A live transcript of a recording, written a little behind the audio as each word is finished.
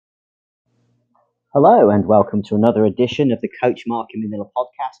Hello and welcome to another edition of the Coach Mark in Manila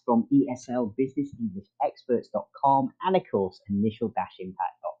podcast from ESL Business English Experts.com and of course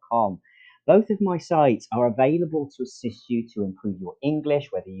initial-impact.com. Both of my sites are available to assist you to improve your English,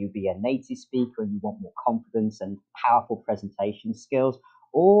 whether you be a native speaker and you want more confidence and powerful presentation skills,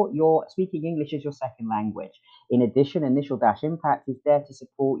 or you're speaking English as your second language. In addition, Initial-Impact is there to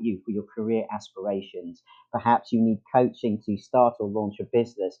support you for your career aspirations. Perhaps you need coaching to start or launch a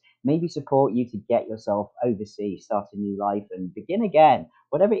business, maybe support you to get yourself overseas, start a new life and begin again.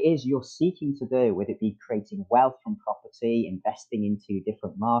 Whatever it is you're seeking to do, whether it be creating wealth from property, investing into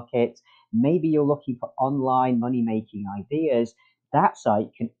different markets, maybe you're looking for online money making ideas, that site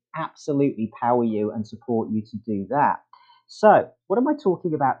can absolutely power you and support you to do that. So, what am I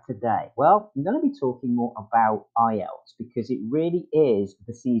talking about today? Well, I'm going to be talking more about IELTS because it really is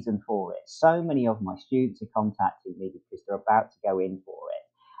the season for it. So many of my students are contacting me because they're about to go in for it.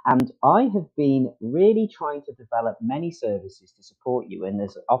 And I have been really trying to develop many services to support you. And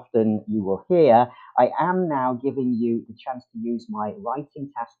as often you will hear, I am now giving you the chance to use my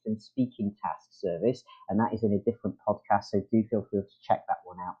writing tasks and speaking tasks service. And that is in a different podcast. So do feel free to check that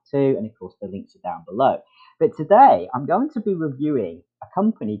one out too. And of course, the links are down below. But today I'm going to be reviewing a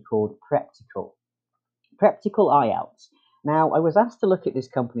company called Preptical. Preptical IELTS. Now, I was asked to look at this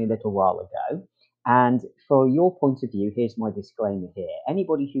company a little while ago, and for your point of view, here's my disclaimer here.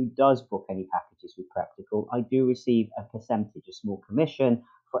 Anybody who does book any packages with Preptical, I do receive a percentage, a small commission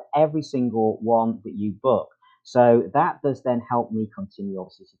for every single one that you book. So that does then help me continue,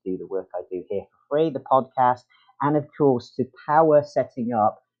 obviously, to do the work I do here for free, the podcast, and of course, to power setting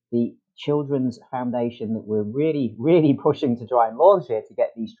up the children's foundation that we're really pushing to try and launch here to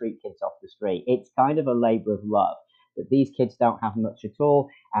get these street kids off the street. It's kind of a labor of love that these kids don't have much at all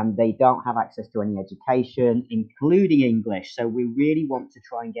and they don't have access to any education, including English. So we really want to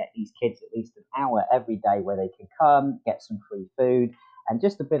try and get these kids at least an hour every day where they can come, get some free food, and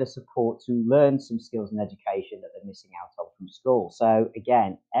just a bit of support to learn some skills and education that they're missing out on from school. So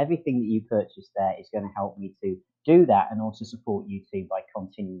again, everything that you purchase there is going to help me to do that and also support you too by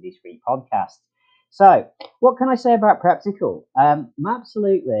continuing these free podcasts. So, what can I say about Preptical? I'm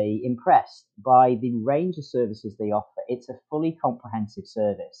absolutely impressed by the range of services they offer. It's a fully comprehensive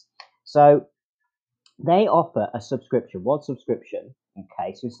service. So, they offer a subscription, one subscription.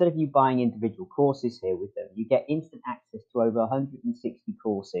 Okay, so instead of you buying individual courses here with them, you get instant access to over 160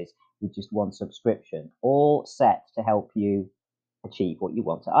 courses with just one subscription, all set to help you achieve what you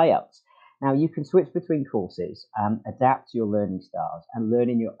want at IELTS. Now, you can switch between courses, adapt to your learning styles, and learn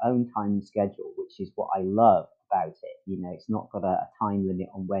in your own time and schedule, which is what I love about it. You know, it's not got a time limit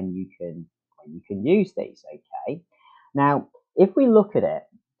on when you can use these. Okay. Now, if we look at it,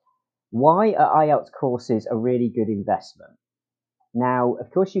 why are IELTS courses a really good investment? Now, of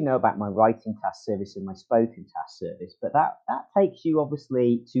course, you know about my writing task service and my spoken task service, but that takes you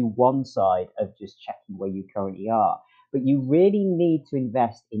obviously to one side of just checking where you currently are. But you really need to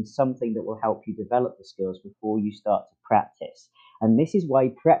invest in something that will help you develop the skills before you start to practice. And this is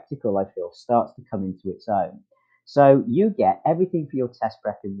why Practical, I feel, starts to come into its own. So you get everything for your test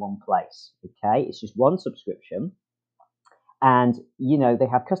prep in one place. Okay, it's just one subscription. And you know they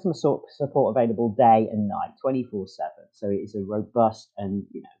have customer support available day and night, 24/7. So it is a robust and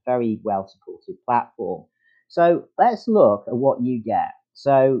very well supported platform. So let's look at what you get.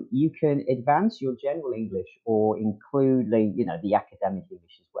 So you can advance your general English or include the academic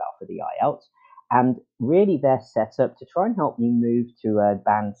English as well for the IELTS. And really they're set up to try and help you move to a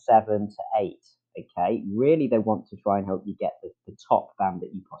band 7 to 8. Okay, really they want to try and help you get the top band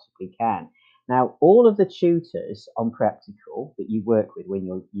that you possibly can. Now, all of the tutors on Practical that you work with when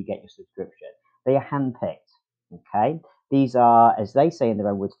you get your subscription, they are handpicked. Okay, these are, as they say in their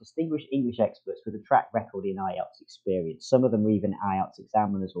own words, distinguished English experts with a track record in IELTS experience. Some of them are even IELTS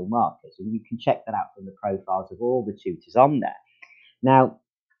examiners or markers, and you can check that out from the profiles of all the tutors on there. Now,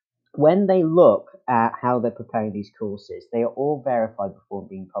 when they look at how they're preparing these courses, they are all verified before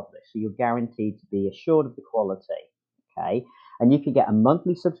being published. So you're guaranteed to be assured of the quality. Okay. And you can get a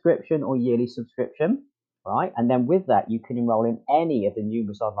monthly subscription or yearly subscription, right? And then with that, you can enroll in any of the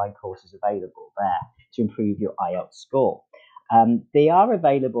numerous online courses available there to improve your IELTS score. They are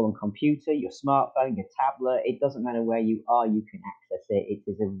available on computer, your smartphone, your tablet. It doesn't matter where you are, you can access it. It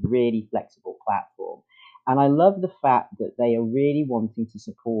is a really flexible platform. And I love the fact that they are really wanting to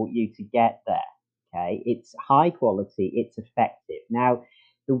support you to get there. Okay, it's high quality, it's effective. Now,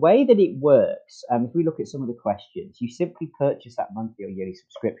 the way that it works, if we look at some of the questions, you simply purchase that monthly or yearly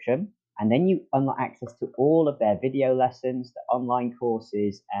subscription, and then you unlock access to all of their video lessons, the online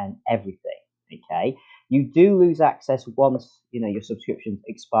courses, and everything. Okay, You do lose access once your subscription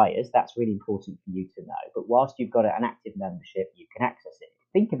expires. That's really important for you to know. But whilst you've got an active membership, you can access it.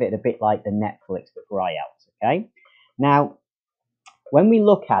 Think of it a bit like the Netflix but for IELTS. Okay. Now, when we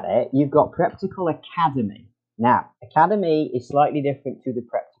look at it, you've got Practical Academy. Now, Academy is slightly different to the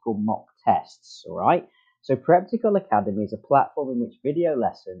Practical mock tests. All right. So Practical Academy is a platform in which video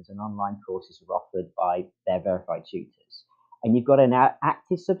lessons and online courses are offered by their verified tutors. And you've got an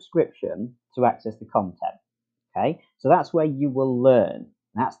active subscription to access the content. Okay, so that's where you will learn.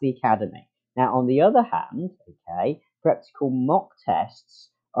 That's the academy. Now, on the other hand, okay, practical mock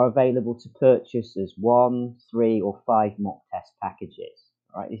tests are available to purchase as 1, 3, or 5 mock test packages.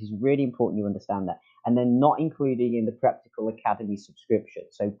 All right, this is really important you understand that. And they're not included in the Practical Academy subscription.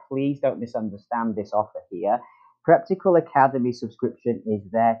 So please don't misunderstand this offer here. Practical Academy subscription is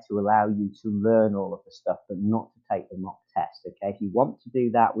there to allow you to learn all of the stuff, but not to take the mock test. Okay, if you want to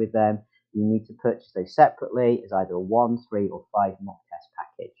do that with them, you need to purchase those separately as either a 1, 3, or 5 mock test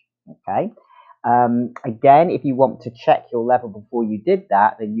package. Okay. Again, if you want to check your level before you did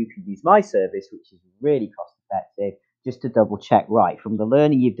that, then you can use my service, which is really cost effective, just to double check, right, from the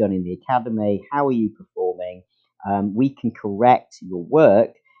learning you've done in the academy, how are you performing? We can correct your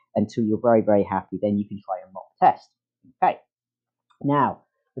work until you're very, very happy. Then you can try a mock test. Okay. Now,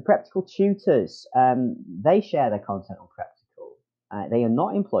 the Practical tutors, they share their content on Practical. They are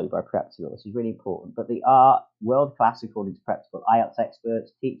not employed by Practical. This is really important, but they are world-class according to Practical IELTS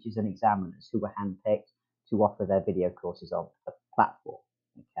experts, teachers, and examiners who were handpicked to offer their video courses on the platform.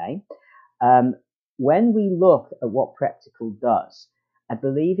 Okay. When we look at what Practical does, I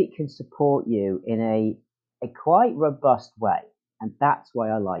believe it can support you in a quite robust way. And that's why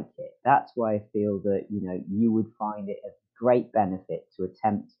I like it. That's why I feel that, you would find it a great benefit to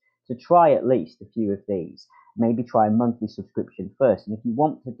attempt to try at least a few of these. Maybe try a monthly subscription first. And if you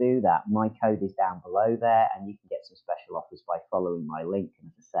want to do that, my code is down below there and you can get some special offers by following my link. And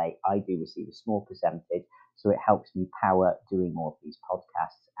as I say, I do receive a small percentage, so it helps me power doing more of these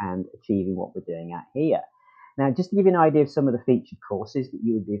podcasts and achieving what we're doing at here. Now, just to give you an idea of some of the featured courses that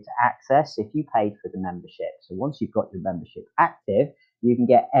you would be able to access if you paid for the membership. So once you've got your membership active, you can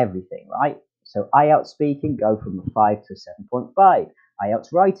get everything, right? So IELTS speaking, go from a 5 to 7.5.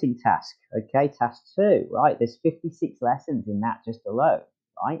 IELTS writing task, okay, task 2, right? There's 56 lessons in that just alone,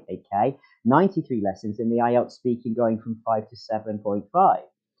 right? Okay, 93 lessons in the IELTS speaking going from 5 to 7.5.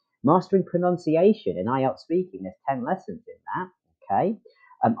 Mastering pronunciation in IELTS speaking, there's 10 lessons in that, okay?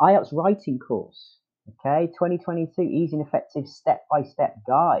 IELTS writing course, okay, 2022 easy and effective step-by-step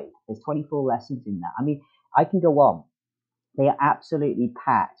guide. There's 24 lessons in that. I mean, I can go on. They are absolutely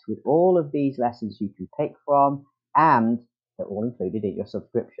packed with all of these lessons you can pick from, and they're all included in your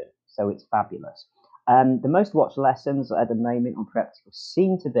subscription. So it's fabulous. The most watched lessons at the moment on Practical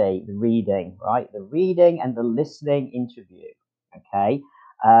seem to be the reading, right? The reading and the listening interview, okay?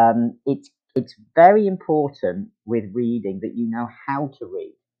 It's very important with reading that you know how to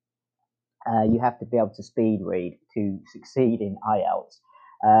read. You have to be able to speed read to succeed in IELTS.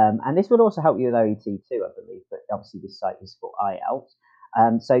 And this would also help you with OET too, I believe, but obviously this site is for IELTS.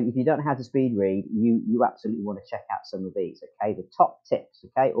 So if you don't know how to speed read, you absolutely want to check out some of these, okay? The top tips,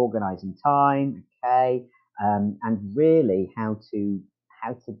 okay? Organizing time, okay? And really how to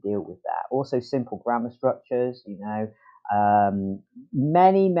deal with that. Also simple grammar structures,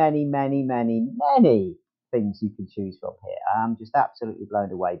 many things you can choose from here. I'm just absolutely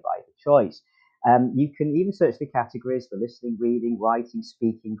blown away by the choice. You can even search the categories for listening, reading, writing,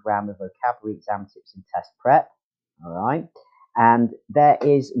 speaking, grammar, vocabulary, exam tips, and test prep. All right. And there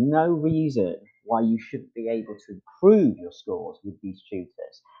is no reason why you shouldn't be able to improve your scores with these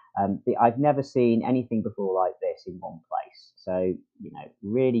tutors. I've never seen anything before like this in one place. So,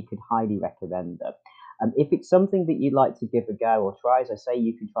 really could highly recommend them. If it's something that you'd like to give a go or try, as I say,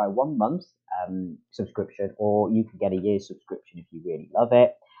 you can try 1 month subscription, or you can get a year's subscription if you really love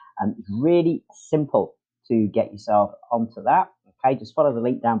it. It's really simple to get yourself onto that. Okay, just follow the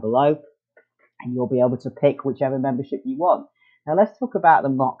link down below and you'll be able to pick whichever membership you want. Now let's talk about the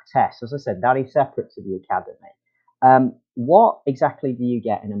mock test. As I said, that is separate to the academy. What exactly do you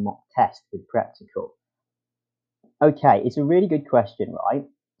get in a mock test with Practical? Okay, it's a really good question, right?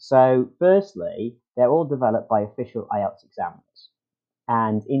 So firstly, they're all developed by official IELTS examiners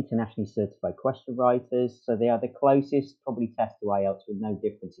and internationally certified question writers. So they are the closest probably test to IELTS with no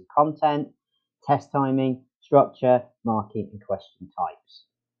difference in content, test timing, structure, marking, and question types.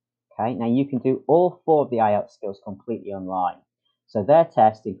 Okay, now you can do all 4 of the IELTS skills completely online. So their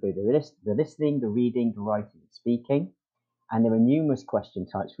tests include the listening, the reading, the writing, and speaking. And there are numerous question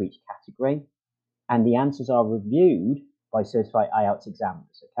types for each category. And the answers are reviewed by certified IELTS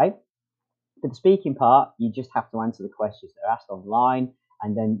examiners, okay? For the speaking part, you just have to answer the questions that are asked online,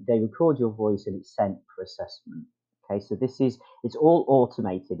 and then they record your voice and it's sent for assessment. Okay, so it's all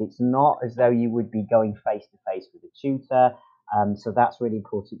automated. It's not as though you would be going face to face with a tutor. So that's really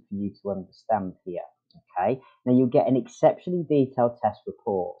important for you to understand here. Okay, now you'll get an exceptionally detailed test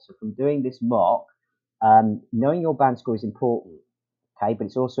report. So from doing this mock, knowing your band score is important. Okay, but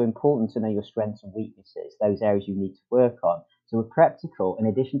it's also important to know your strengths and weaknesses, those areas you need to work on. So with Preptical, in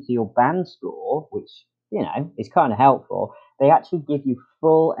addition to your band score, which is kind of helpful, they actually give you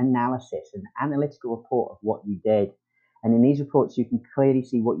full analysis and analytical report of what you did. And in these reports, you can clearly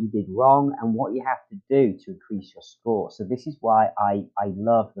see what you did wrong and what you have to do to increase your score. So this is why I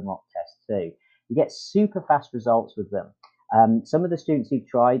love the mock test too. You get super fast results with them. Some of the students who've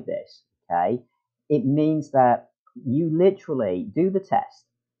tried this, okay, it means that you literally do the test,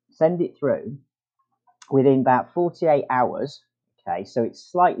 send it through within about 48 hours. Okay, so it's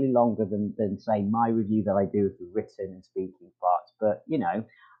slightly longer than say my review that I do of the written and speaking parts, but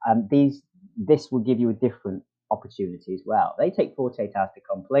this will give you a different opportunity as well. They take 48 hours to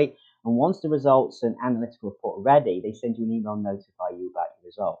complete, and once the results and analytical report are ready, they send you an email and notify you about your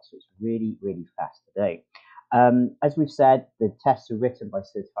results. So it's really, really fast to do. As we've said, the tests are written by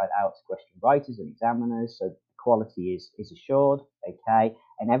certified IELTS question writers and examiners, so quality is assured, okay,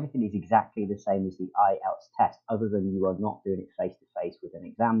 and everything is exactly the same as the IELTS test, other than you are not doing it face to face with an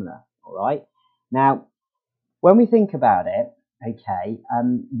examiner. All right. Now, when we think about it, okay,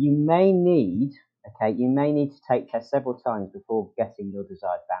 you may need to take tests several times before getting your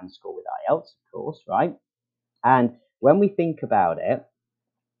desired band score with IELTS, of course, right? And when we think about it,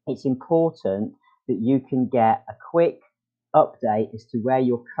 it's important that you can get a quick update as to where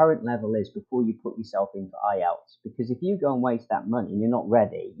your current level is before you put yourself in for IELTS. Because if you go and waste that money and you're not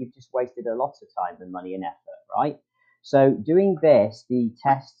ready, you've just wasted a lot of time and money and effort, right? So doing this, the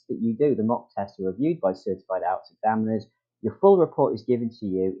tests that you do, the mock tests, are reviewed by certified IELTS examiners. Your full report is given to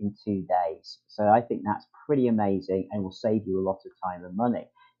you in 2 days. So I think that's pretty amazing and will save you a lot of time and money.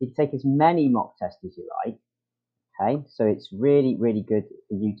 You can take as many mock tests as you like. Okay, so it's really, really good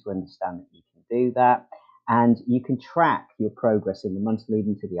for you to understand that you can do that. And you can track your progress in the months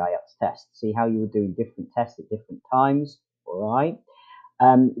leading to the IELTS test, see how you were doing different tests at different times. All right.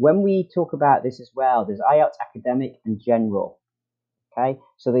 When we talk about this as well, there's IELTS Academic and General. Okay,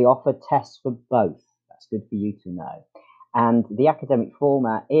 so they offer tests for both. That's good for you to know. And the academic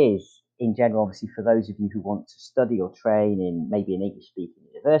format is, in general, obviously for those of you who want to study or train in maybe an English-speaking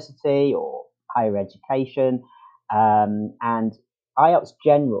university or higher education. And IELTS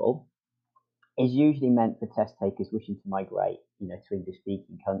General is usually meant for test takers wishing to migrate, to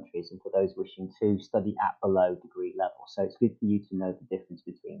English-speaking countries, and for those wishing to study at below degree level. So it's good for you to know the difference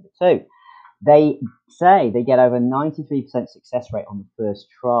between the two. They say they get over 93% success rate on the first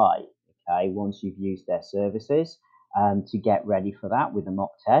try, okay, once you've used their services to get ready for that with a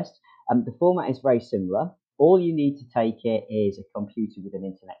mock test. The format is very similar. All you need to take it is a computer with an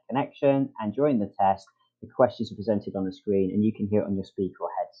internet connection, and during the test, the questions are presented on the screen and you can hear it on your speaker or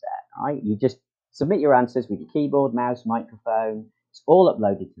headset. All right? You just submit your answers with your keyboard, mouse, microphone. It's all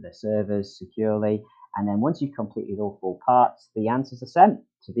uploaded to their servers securely. And then once you've completed all 4 parts, the answers are sent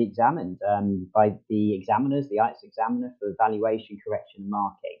to be examined by the examiners, the IELTS examiner, for evaluation, correction, and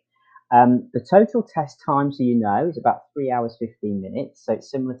marking. The total test time, so is about 3 hours, 15 minutes. So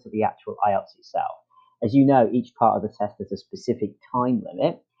it's similar to the actual IELTS itself. As you know, each part of the test has a specific time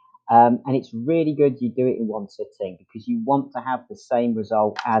limit. And it's really good you do it in one sitting because you want to have the same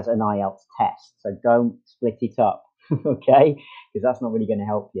result as an IELTS test. So don't split it up, okay? Because that's not really going to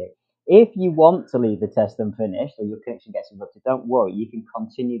help you. If you want to leave the test unfinished or your connection gets interrupted, don't worry. You can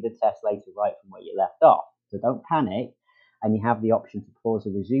continue the test later right from where you left off. So don't panic. And you have the option to pause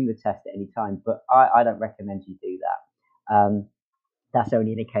or resume the test at any time. But I don't recommend you do that. That's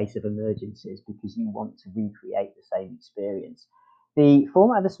only in a case of emergencies because you want to recreate the same experience. The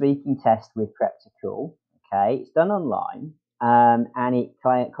format of the speaking test with Preptical, okay, it's done online and it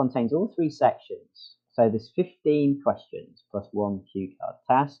contains all 3 sections. So there's 15 questions plus 1 cue card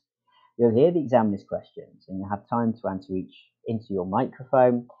task. You'll hear the examiner's questions and you'll have time to answer each into your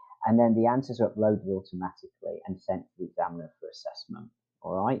microphone, and then the answers are uploaded automatically and sent to the examiner for assessment.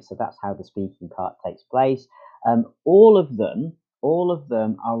 All right, so that's how the speaking part takes place. All of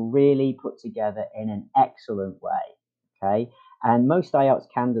them are really put together in an excellent way, okay? And most IELTS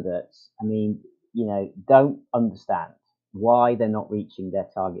candidates, don't understand why they're not reaching their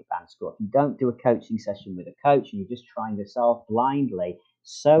target band score. If you don't do a coaching session with a coach and you're just trying yourself blindly,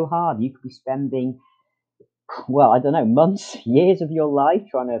 so hard. You could be spending, months, years of your life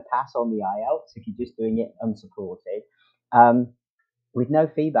trying to pass on the IELTS if you're just doing it unsupported. with no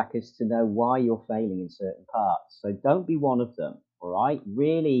feedback as to know why you're failing in certain parts. So don't be one of them, all right?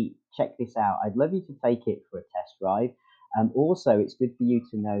 Really check this out. I'd love you to take it for a test drive. Also, it's good for you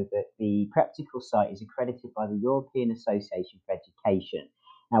to know that the Practical site is accredited by the European Association for Education.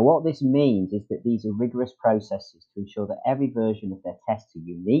 Now, what this means is that these are rigorous processes to ensure that every version of their tests are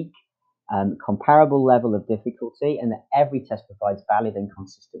unique, comparable level of difficulty, and that every test provides valid and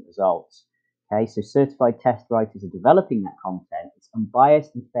consistent results. Okay, so certified test writers are developing that content. It's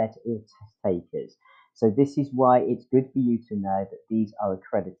unbiased and fair to all test takers. So this is why it's good for you to know that these are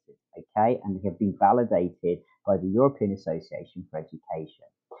accredited, okay, and they have been validated by the European Association for Education.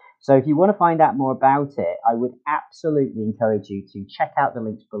 So if you want to find out more about it, I would absolutely encourage you to check out the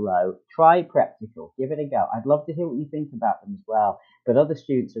links below. Try Practical, give it a go. I'd love to hear what you think about them as well. But other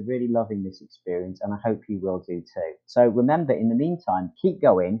students are really loving this experience, and I hope you will do too. So remember, in the meantime, keep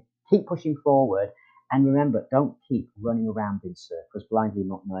going, keep pushing forward, and remember, don't keep running around in circles, blindly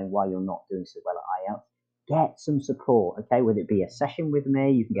not knowing why you're not doing so well at IELTS. Get some support, okay? Whether it be a session with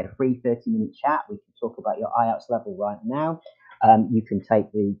me, you can get a free 30-minute chat. We can talk about your IELTS level right now. You can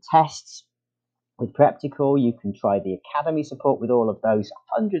take the tests with Practical. You can try the Academy support with all of those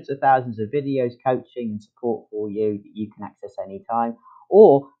hundreds of thousands of videos, coaching and support for you that you can access anytime.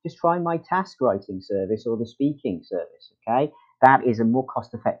 Or just try my task writing service or the speaking service, okay? That is a more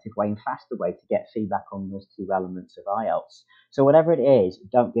cost-effective way and faster way to get feedback on those two elements of IELTS. So whatever it is,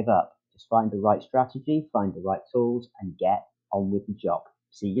 don't give up. Just find the right strategy, find the right tools, and get on with the job.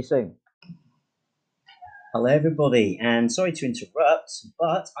 See you soon. Hello, everybody, and sorry to interrupt,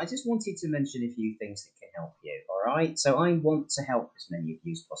 but I just wanted to mention a few things that can help you, all right? So I want to help as many of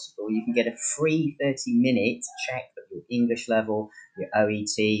you as possible. You can get a free 30-minute check of your English level, your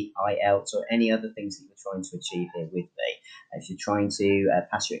OET, IELTS, or any other things that you're trying to achieve here with me. If you're trying to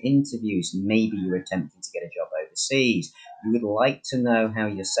pass your interviews, maybe you're attempting to get a job overseas, you would like to know how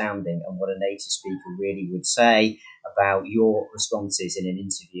you're sounding and what a native speaker really would say about your responses in an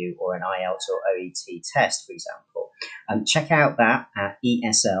interview or an IELTS or OET test, for example. Check out that at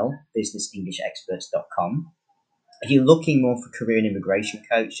eslbusinessenglishexperts.com. If you're looking more for career and immigration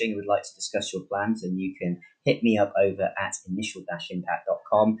coaching and would like to discuss your plans, then you can hit me up over at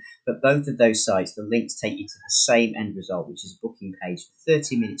initial-impact.com. But both of those sites, the links take you to the same end result, which is a booking page for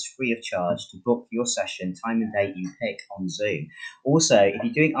 30 minutes free of charge to book your session, time and date you pick on Zoom. Also, if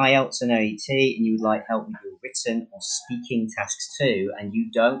you're doing IELTS and OET and you would like help with your written or speaking tasks too, and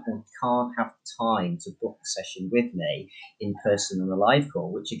you don't or can't have time to book a session with me in person on a live call,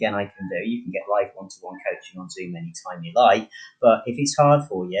 which again I can do, you can get live one-to-one coaching on Zoom anytime you like, but if it's hard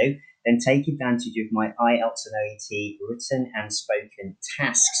for you, then take advantage of my IELTS and OET written and spoken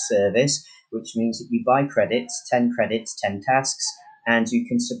task service, which means that you buy credits, 10 credits, 10 tasks, and you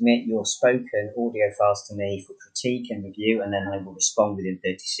can submit your spoken audio files to me for critique and review, and then I will respond within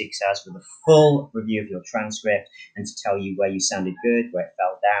 36 hours with a full review of your transcript and to tell you where you sounded good, where it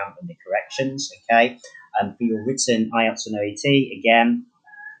fell down, and the corrections, okay? For your written IELTS and OET, again,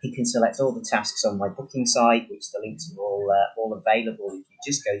 you can select all the tasks on my booking site, which the links are all available. If you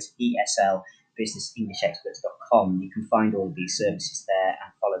just go to eslbusinessenglishexperts.com, you can find all of these services there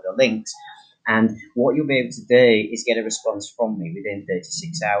and follow the links. And what you'll be able to do is get a response from me within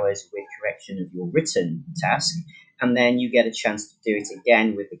 36 hours with correction of your written task. And then you get a chance to do it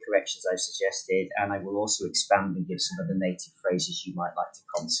again with the corrections I've suggested. And I will also expand and give some other native phrases you might like to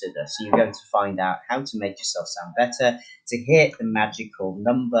consider. So you're going to find out how to make yourself sound better, to hit the magical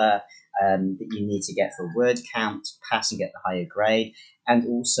number that you need to get for a word count, to pass and get the higher grade, and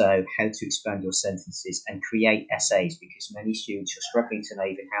also how to expand your sentences and create essays, because many students are struggling to know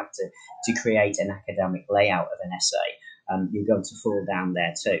even how to create an academic layout of an essay. You're going to fall down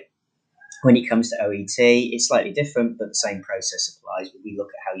there too. When it comes to OET, it's slightly different, but the same process applies. But we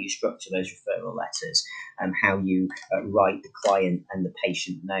look at how you structure those referral letters and how you write the client and the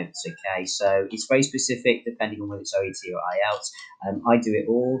patient notes, okay? So it's very specific depending on whether it's OET or IELTS. I do it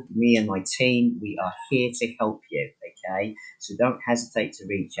all. Me and my team, we are here to help you, okay? So don't hesitate to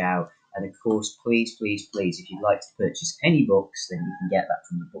reach out. And of course, please, please, please, if you'd like to purchase any books, then you can get that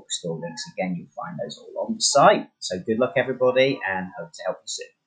from the bookstore links. Again, you'll find those all on the site. So good luck, everybody, and hope to help you soon.